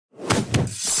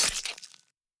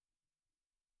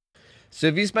So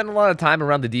if you spend a lot of time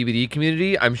around the DBD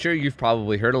community, I'm sure you've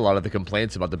probably heard a lot of the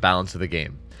complaints about the balance of the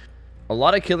game. A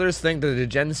lot of killers think that the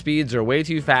gen speeds are way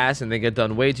too fast and they get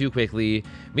done way too quickly.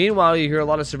 Meanwhile, you hear a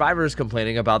lot of survivors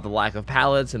complaining about the lack of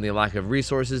pallets and the lack of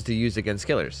resources to use against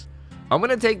killers. I'm going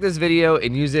to take this video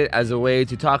and use it as a way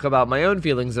to talk about my own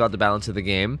feelings about the balance of the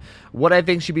game, what I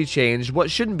think should be changed, what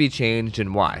shouldn't be changed,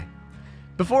 and why.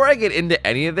 Before I get into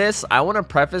any of this, I want to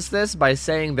preface this by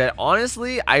saying that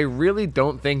honestly, I really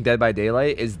don't think Dead by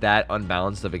Daylight is that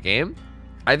unbalanced of a game.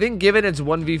 I think given its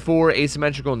 1v4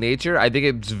 asymmetrical nature, I think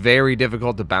it's very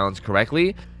difficult to balance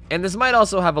correctly. And this might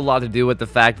also have a lot to do with the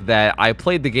fact that I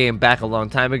played the game back a long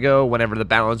time ago whenever the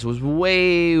balance was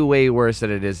way worse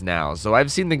than it is now. So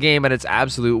I've seen the game at its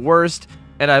absolute worst,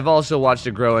 and I've also watched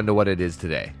it grow into what it is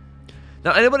today.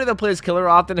 Now, anybody that plays Killer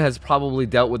often has probably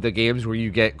dealt with the games where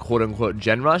you get quote-unquote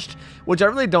gen rushed, which I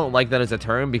really don't like that as a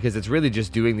term because it's really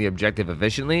just doing the objective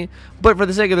efficiently, but for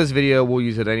the sake of this video, we'll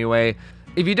use it anyway.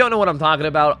 If you don't know what I'm talking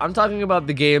about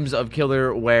the games of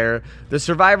Killer where the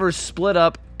survivors split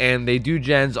up and they do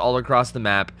gens all across the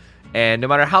map, and no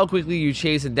matter how quickly you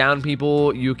chase and down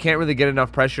people, you can't really get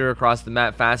enough pressure across the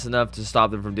map fast enough to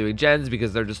stop them from doing gens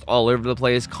because they're just all over the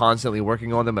place, constantly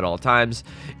working on them at all times,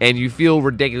 and you feel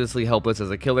ridiculously helpless as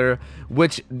a killer,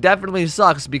 which definitely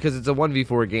sucks because it's a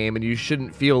 1v4 game and you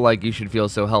shouldn't feel like you should feel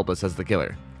so helpless as the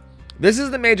killer. This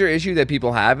is the major issue that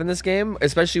people have in this game,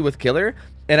 especially with Killer,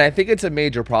 and I think it's a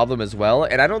major problem as well,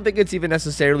 and I don't think it's even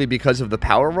necessarily because of the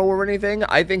power roll or anything.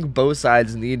 I think both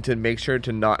sides need to make sure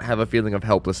to not have a feeling of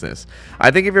helplessness.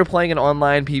 I think if you're playing an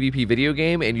online PvP video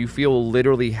game and you feel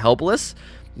literally helpless,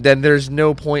 then there's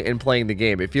no point in playing the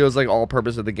game. It feels like all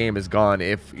purpose of the game is gone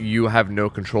if you have no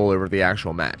control over the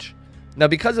actual match. Now,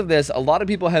 because of this, a lot of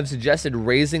people have suggested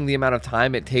raising the amount of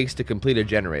time it takes to complete a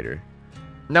generator.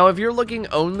 Now, if you're looking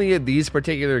only at these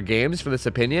particular games for this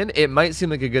opinion, it might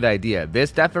seem like a good idea.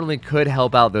 This definitely could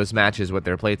help out those matches with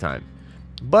their playtime.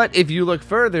 But if you look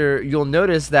further, you'll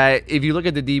notice that if you look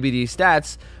at the DBD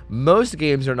stats, most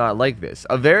games are not like this.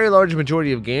 A very large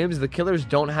majority of games, the killers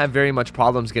don't have very much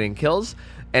problems getting kills,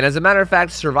 and as a matter of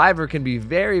fact, Survivor can be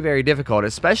very difficult,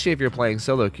 especially if you're playing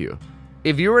solo queue.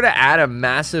 If you were to add a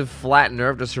massive flat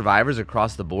nerf to survivors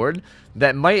across the board,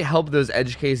 that might help those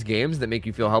edge case games that make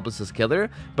you feel helpless as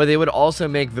killer, but they would also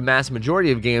make the mass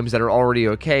majority of games that are already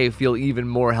okay feel even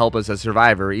more helpless as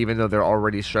survivor, even though they're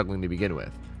already struggling to begin with.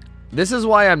 This is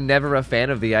why I'm never a fan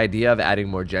of the idea of adding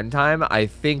more gen time. I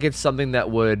think it's something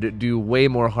that would do way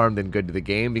more harm than good to the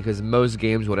game because most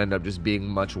games would end up just being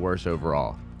much worse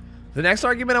overall. The next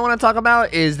argument I want to talk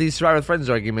about is the Survive with Friends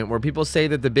argument, where people say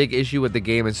that the big issue with the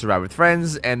game is Survive with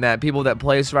Friends, and that people that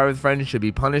play Survive with Friends should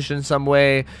be punished in some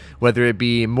way, whether it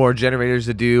be more generators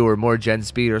to do, or more gen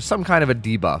speed, or some kind of a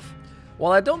debuff.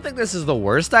 While I don't think this is the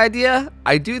worst idea,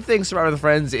 I do think Survive with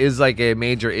Friends is like a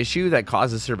major issue that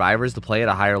causes survivors to play at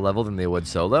a higher level than they would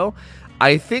solo.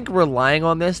 I think relying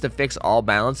on this to fix all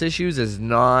balance issues is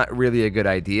not really a good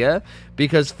idea,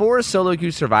 because 4 solo queue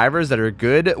survivors that are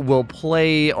good will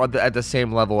play at the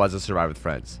same level as a Survive with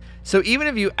Friends. So even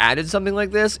if you added something like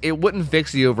this, it wouldn't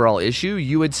fix the overall issue.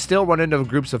 You would still run into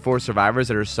groups of 4 survivors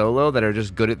that are solo, that are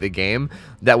just good at the game,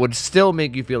 that would still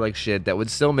make you feel like shit, that would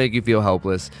still make you feel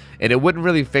helpless, and it wouldn't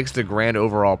really fix the grand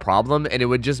overall problem, and it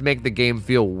would just make the game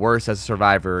feel worse as a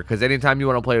survivor, because anytime you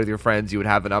want to play with your friends, you would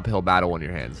have an uphill battle on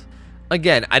your hands.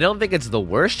 Again, I don't think it's the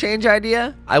worst change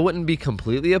idea. I wouldn't be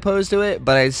completely opposed to it,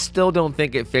 but I still don't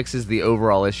think it fixes the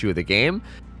overall issue of the game,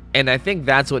 and I think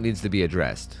that's what needs to be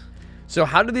addressed. So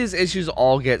how do these issues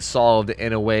all get solved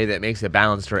in a way that makes it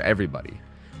balanced for everybody?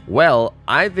 Well,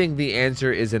 I think the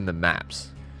answer is in the maps.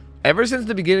 Ever since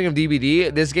the beginning of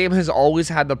DBD, this game has always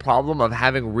had the problem of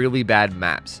having really bad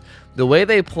maps. The way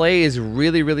they play is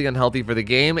really unhealthy for the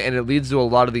game, and it leads to a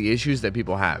lot of the issues that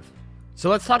people have. So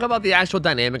let's talk about the actual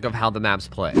dynamic of how the maps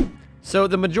play. So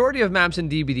the majority of maps in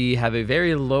DBD have a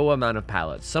very low amount of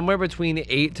pallets, somewhere between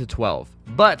 8 to 12.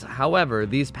 But, however,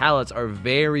 these pallets are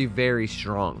very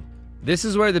strong. This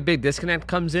is where the big disconnect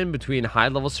comes in between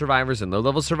high-level survivors and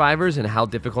low-level survivors and how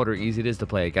difficult or easy it is to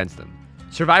play against them.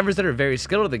 Survivors that are very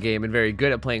skilled at the game and very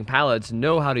good at playing pallets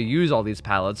know how to use all these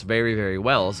pallets very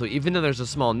well, so even though there's a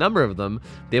small number of them,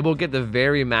 they will get the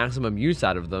very maximum use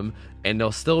out of them, and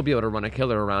they'll still be able to run a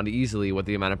killer around easily with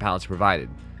the amount of pallets provided.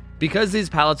 Because these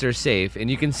pallets are safe, and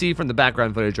you can see from the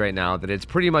background footage right now that it's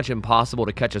pretty much impossible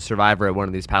to catch a survivor at one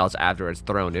of these pallets after it's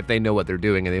thrown if they know what they're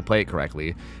doing and they play it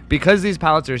correctly. Because these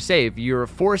pallets are safe, you're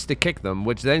forced to kick them,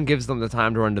 which then gives them the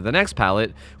time to run to the next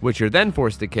pallet, which you're then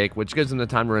forced to kick, which gives them the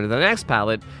time to run to the next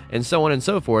pallet, and so on and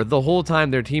so forth, the whole time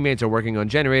their teammates are working on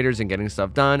generators and getting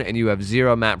stuff done, and you have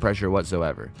zero map pressure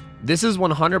whatsoever. This is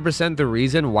 100% the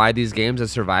reason why these games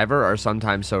as Survivor are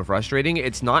sometimes so frustrating.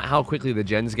 It's not how quickly the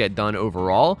gens get done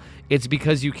overall, it's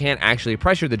because you can't actually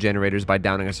pressure the generators by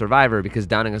downing a Survivor, because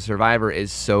downing a Survivor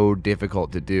is so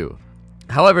difficult to do.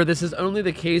 However, this is only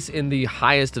the case in the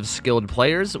highest of skilled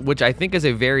players, which I think is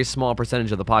a very small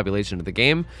percentage of the population of the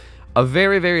game. A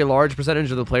very, very large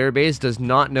percentage of the player base does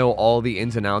not know all the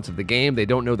ins and outs of the game. They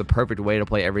don't know the perfect way to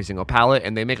play every single pallet,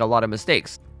 and they make a lot of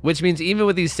mistakes. Which means even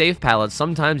with these safe pallets,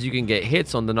 sometimes you can get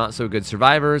hits on the not so good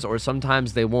survivors, or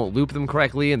sometimes they won't loop them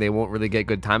correctly and they won't really get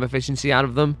good time efficiency out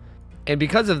of them. And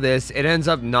because of this, it ends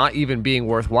up not even being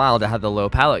worthwhile to have the low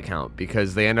pallet count,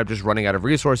 because they end up just running out of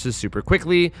resources super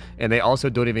quickly, and they also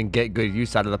don't even get good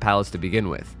use out of the pallets to begin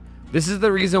with. This is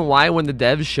the reason why when the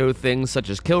devs show things such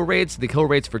as kill rates, the kill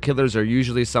rates for killers are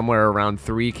usually somewhere around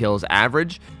 3 kills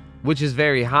average, which is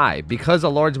very high, because a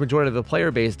large majority of the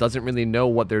player base doesn't really know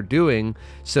what they're doing,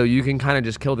 so you can kind of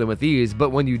just kill them with ease.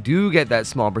 But when you do get that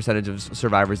small percentage of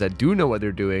survivors that do know what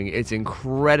they're doing, it's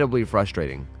incredibly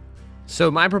frustrating. So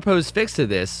my proposed fix to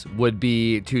this would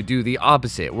be to do the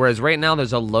opposite. Whereas right now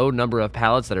there's a low number of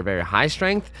pallets that are very high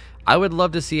strength, I would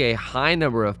love to see a high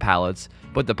number of pallets,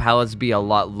 but the pallets be a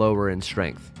lot lower in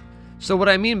strength. So what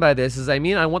I mean by this is I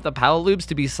want the pallet loops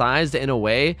to be sized in a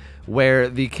way where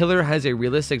the killer has a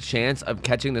realistic chance of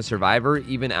catching the survivor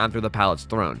even after the pallet's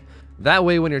thrown. That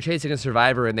way, when you're chasing a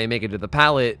survivor and they make it to the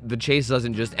pallet, the chase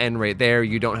doesn't just end right there.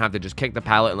 You don't have to just kick the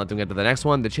pallet and let them get to the next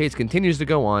one. The chase continues to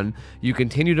go on. You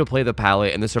continue to play the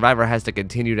pallet, and the survivor has to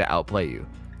continue to outplay you.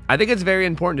 I think it's very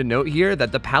important to note here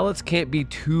that the pallets can't be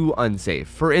too unsafe.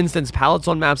 For instance, pallets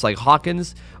on maps like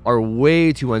Hawkins are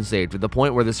way too unsafe to the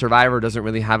point where the survivor doesn't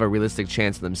really have a realistic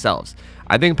chance themselves.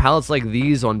 I think pallets like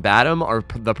these on Batum are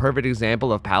the perfect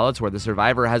example of pallets where the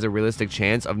survivor has a realistic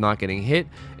chance of not getting hit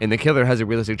and the killer has a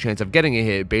realistic chance of getting a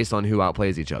hit based on who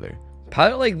outplays each other.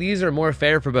 Pallets like these are more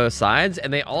fair for both sides,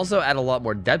 and they also add a lot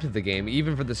more depth to the game,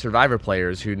 even for the survivor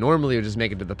players who normally would just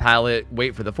make it to the pallet,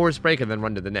 wait for the force break, and then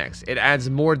run to the next. It adds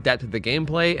more depth to the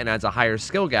gameplay and adds a higher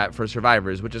skill gap for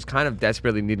survivors, which is kind of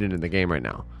desperately needed in the game right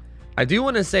now. I do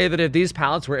want to say that if these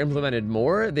pallets were implemented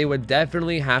more, they would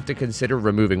definitely have to consider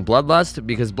removing Bloodlust,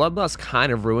 because Bloodlust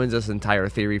kind of ruins this entire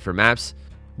theory for maps.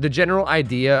 The general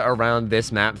idea around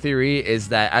this map theory is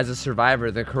that as a survivor,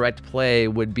 the correct play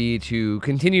would be to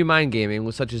continue mind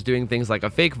gaming, such as doing things like a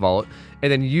fake vault,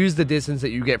 and then use the distance that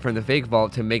you get from the fake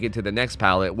vault to make it to the next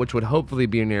pallet, which would hopefully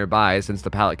be nearby since the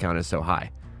pallet count is so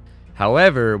high.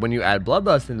 However, when you add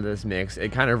Bloodlust into this mix,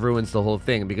 it kind of ruins the whole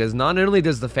thing, because not only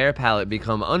does the fair pallet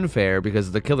become unfair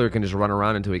because the killer can just run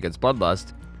around until he gets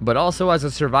Bloodlust, but also as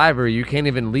a survivor, you can't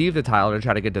even leave the tile to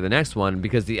try to get to the next one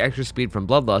because the extra speed from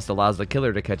Bloodlust allows the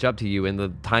killer to catch up to you in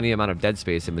the tiny amount of dead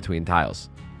space in between tiles.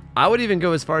 I would even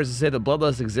go as far as to say that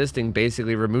Bloodlust existing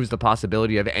basically removes the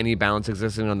possibility of any balance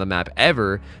existing on the map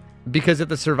ever, because if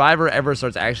the survivor ever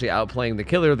starts actually outplaying the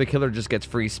killer just gets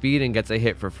free speed and gets a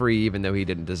hit for free even though he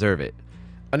didn't deserve it.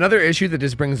 Another issue that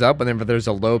this brings up whenever there's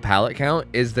a low pallet count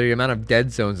is the amount of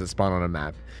dead zones that spawn on a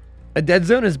map. A dead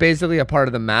zone is basically a part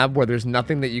of the map where there's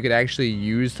nothing that you could actually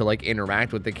use to like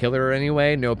interact with the killer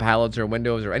anyway, no pallets or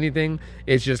windows or anything.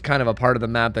 It's just kind of a part of the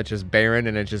map that's just barren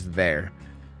and it's just there.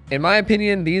 In my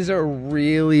opinion, these are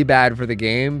really bad for the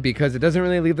game because it doesn't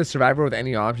really leave the survivor with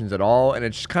any options at all, and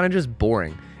it's kind of just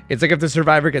boring. It's like if the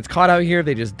survivor gets caught out here,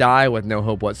 they just die with no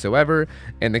hope whatsoever,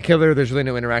 and the killer, there's really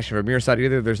no interaction from your side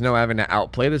either. There's no having to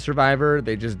outplay the survivor,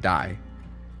 they just die.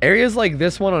 Areas like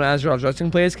this one on Azrael's resting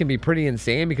place can be pretty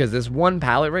insane because this one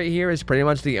pallet right here is pretty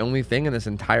much the only thing in this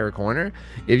entire corner.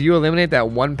 If you eliminate that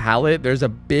one pallet, there's a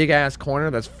big ass corner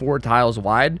that's 4 tiles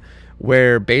wide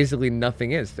where basically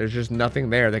nothing is. There's just nothing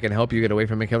there that can help you get away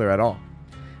from a killer at all.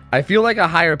 I feel like a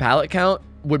higher pallet count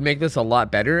would make this a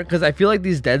lot better because I feel like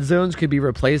these dead zones could be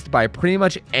replaced by pretty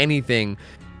much anything.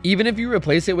 Even if you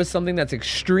replace it with something that's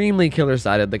extremely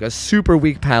killer-sided, like a super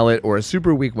weak pallet or a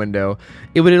super weak window,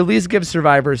 it would at least give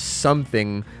survivors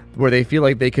something where they feel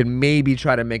like they could maybe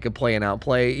try to make a play and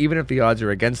outplay. Even if the odds are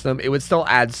against them, it would still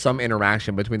add some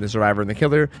interaction between the survivor and the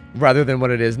killer, rather than what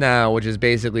it is now, which is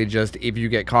basically just if you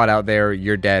get caught out there,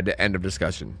 you're dead, end of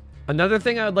discussion. Another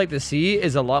thing I would like to see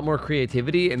is a lot more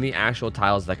creativity in the actual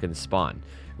tiles that can spawn.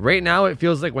 Right now, it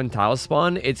feels like when tiles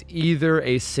spawn, it's either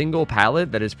a single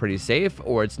pallet that is pretty safe,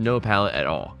 or it's no pallet at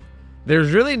all.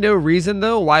 There's really no reason,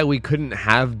 though, why we couldn't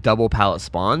have double pallet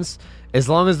spawns, as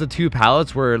long as the 2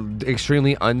 pallets were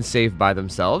extremely unsafe by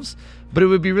themselves. But it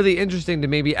would be really interesting to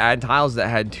maybe add tiles that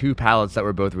had 2 pallets that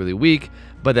were both really weak,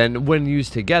 but then when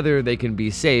used together, they can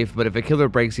be safe, but if a killer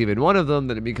breaks even one of them,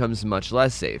 then it becomes much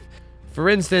less safe. For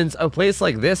instance, a place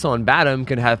like this on Batum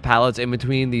can have pallets in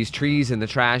between these trees and the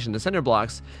trash and the center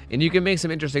blocks, and you can make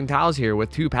some interesting tiles here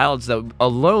with 2 pallets that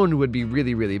alone would be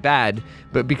really bad,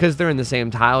 but because they're in the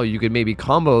same tile, you could maybe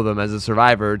combo them as a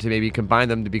survivor to maybe combine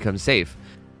them to become safe.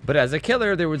 But as a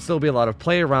killer, there would still be a lot of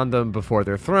play around them before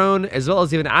they're thrown, as well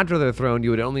as even after they're thrown,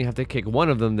 you would only have to kick one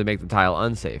of them to make the tile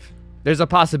unsafe. There's a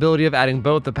possibility of adding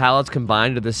both the pallets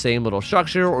combined to the same little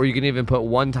structure, or you can even put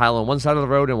one tile on one side of the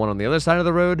road and one on the other side of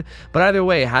the road. But either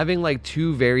way, having like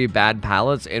 2 very bad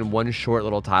pallets in one short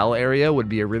little tile area would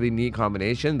be a really neat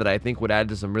combination that I think would add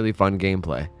to some really fun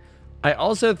gameplay. I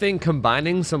also think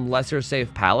combining some lesser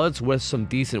safe pallets with some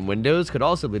decent windows could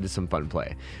also lead to some fun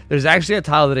play. There's actually a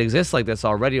tile that exists like this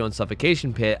already on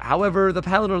Suffocation Pit, however, the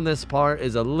pallet on this part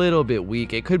is a little bit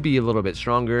weak. It could be a little bit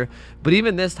stronger, but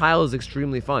even this tile is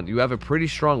extremely fun. You have a pretty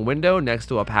strong window next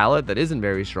to a pallet that isn't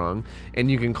very strong,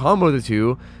 and you can combo the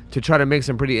two to try to make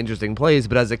some pretty interesting plays,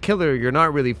 but as a killer, you're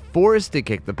not really forced to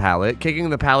kick the pallet. Kicking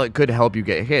the pallet could help you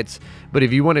get hits, but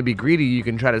if you want to be greedy, you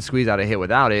can try to squeeze out a hit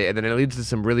without it, and then it leads to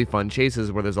some really fun chases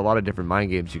where there's a lot of different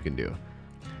mind games you can do.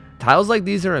 Tiles like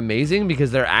these are amazing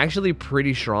because they're actually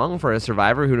pretty strong for a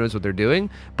survivor who knows what they're doing,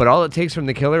 but all it takes from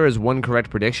the killer is one correct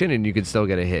prediction and you can still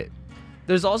get a hit.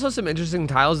 There's also some interesting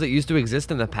tiles that used to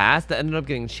exist in the past that ended up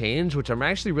getting changed, which I'm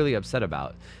actually really upset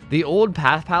about. The old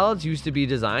path pallets used to be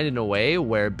designed in a way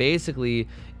where basically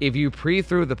if you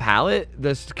pre-threw the pallet,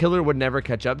 the killer would never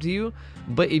catch up to you,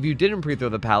 but if you didn't pre-throw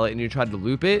the pallet and you tried to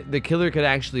loop it, the killer could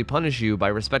actually punish you by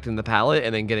respecting the pallet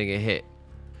and then getting a hit.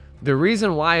 The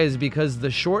reason why is because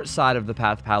the short side of the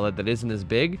path pallet that isn't as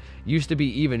big used to be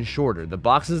even shorter. The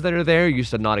boxes that are there used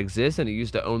to not exist and it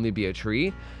used to only be a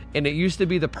tree. And it used to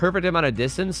be the perfect amount of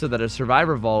distance so that a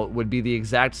survivor vault would be the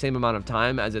exact same amount of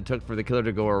time as it took for the killer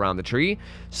to go around the tree.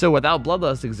 So without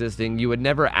Bloodlust existing, you would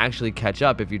never actually catch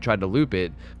up if you tried to loop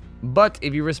it. But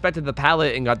if you respected the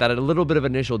pallet and got that at a little bit of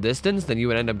initial distance, then you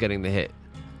would end up getting the hit.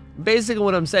 Basically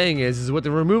what I'm saying is with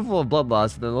the removal of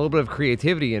Bloodlust and a little bit of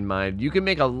creativity in mind, you can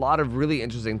make a lot of really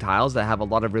interesting tiles that have a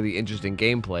lot of really interesting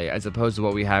gameplay as opposed to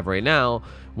what we have right now,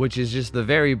 which is just the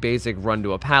very basic run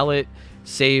to a pallet,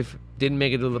 safe, didn't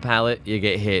make it to the pallet, you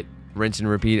get hit, rinse and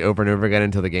repeat over and over again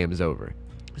until the game is over.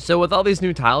 So with all these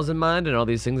new tiles in mind and all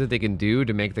these things that they can do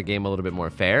to make the game a little bit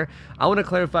more fair, I want to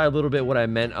clarify a little bit what I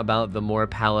meant about the more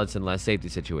pallets and less safety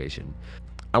situation.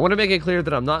 I want to make it clear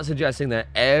that I'm not suggesting that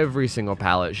every single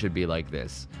pallet should be like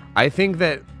this. I think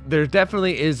that there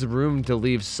definitely is room to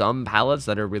leave some pallets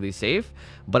that are really safe,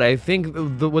 but I think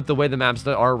with the way the maps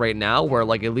are right now, where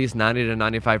like at least 90 to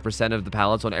 95% of the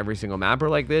pallets on every single map are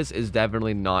like this, is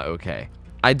definitely not okay.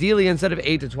 Ideally, instead of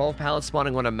 8 to 12 pallets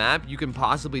spawning on a map, you can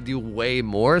possibly do way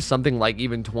more, something like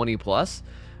even 20 plus.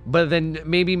 But then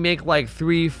maybe make like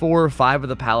 3, 4, 5 of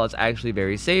the pallets actually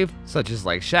very safe, such as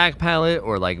like Shack pallet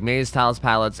or like Maze Tiles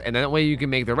pallets, and that way you can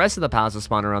make the rest of the pallets that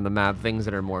spawn around the map things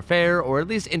that are more fair, or at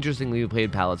least interestingly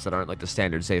played pallets that aren't like the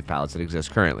standard safe pallets that exist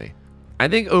currently. I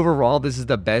think overall this is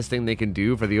the best thing they can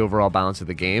do for the overall balance of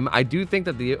the game. I do think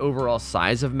that the overall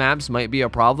size of maps might be a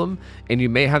problem, and you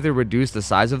may have to reduce the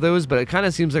size of those, but it kind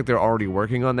of seems like they're already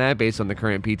working on that based on the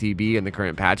current PTB and the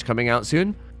current patch coming out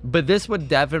soon. But this would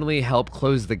definitely help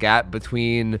close the gap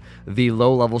between the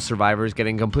low-level survivors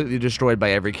getting completely destroyed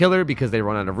by every killer because they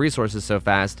run out of resources so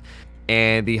fast,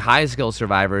 and the high-skill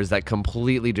survivors that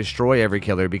completely destroy every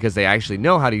killer because they actually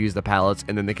know how to use the pallets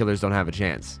and then the killers don't have a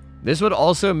chance. This would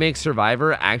also make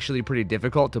Survivor actually pretty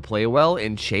difficult to play well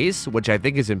in Chase, which I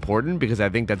think is important because I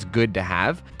think that's good to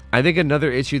have. I think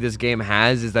another issue this game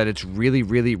has is that it's really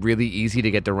easy to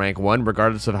get to rank 1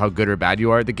 regardless of how good or bad you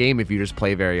are at the game if you just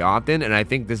play very often, and I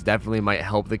think this definitely might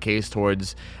help the case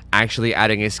towards actually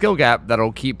adding a skill gap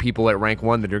that'll keep people at rank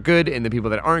 1 that are good, and the people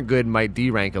that aren't good might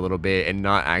derank a little bit and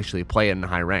not actually play in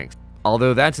high ranks.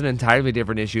 Although that's an entirely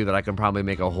different issue that I can probably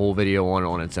make a whole video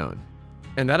on its own.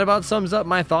 And that about sums up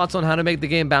my thoughts on how to make the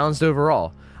game balanced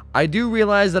overall. I do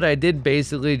realize that I did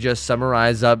basically just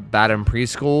summarize up Batum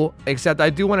Preschool, except I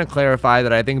do want to clarify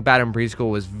that I think Batum Preschool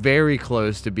was very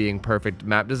close to being perfect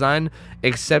map design,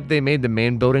 except they made the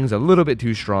main buildings a little bit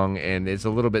too strong, and it's a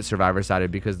little bit survivor-sided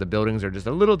because the buildings are just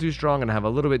a little too strong and have a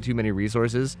little bit too many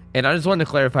resources. And I just wanted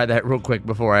to clarify that real quick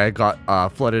before I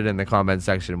got flooded in the comment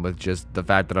section with just the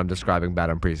fact that I'm describing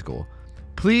Batum Preschool.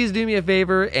 Please do me a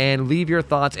favor and leave your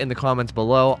thoughts in the comments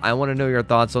below. I want to know your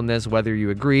thoughts on this, whether you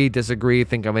agree, disagree,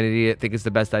 think I'm an idiot, think it's the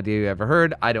best idea you ever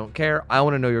heard. I don't care. I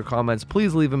want to know your comments.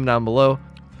 Please leave them down below.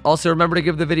 Also, remember to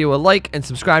give the video a like and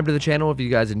subscribe to the channel if you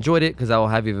guys enjoyed it, because I will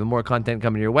have even more content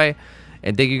coming your way.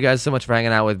 And thank you guys so much for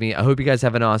hanging out with me. I hope you guys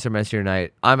have an awesome rest of your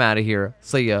night. I'm out of here.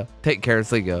 See ya. Take care.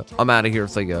 See ya. I'm out of here.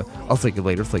 See ya. I'll see you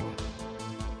later. See ya.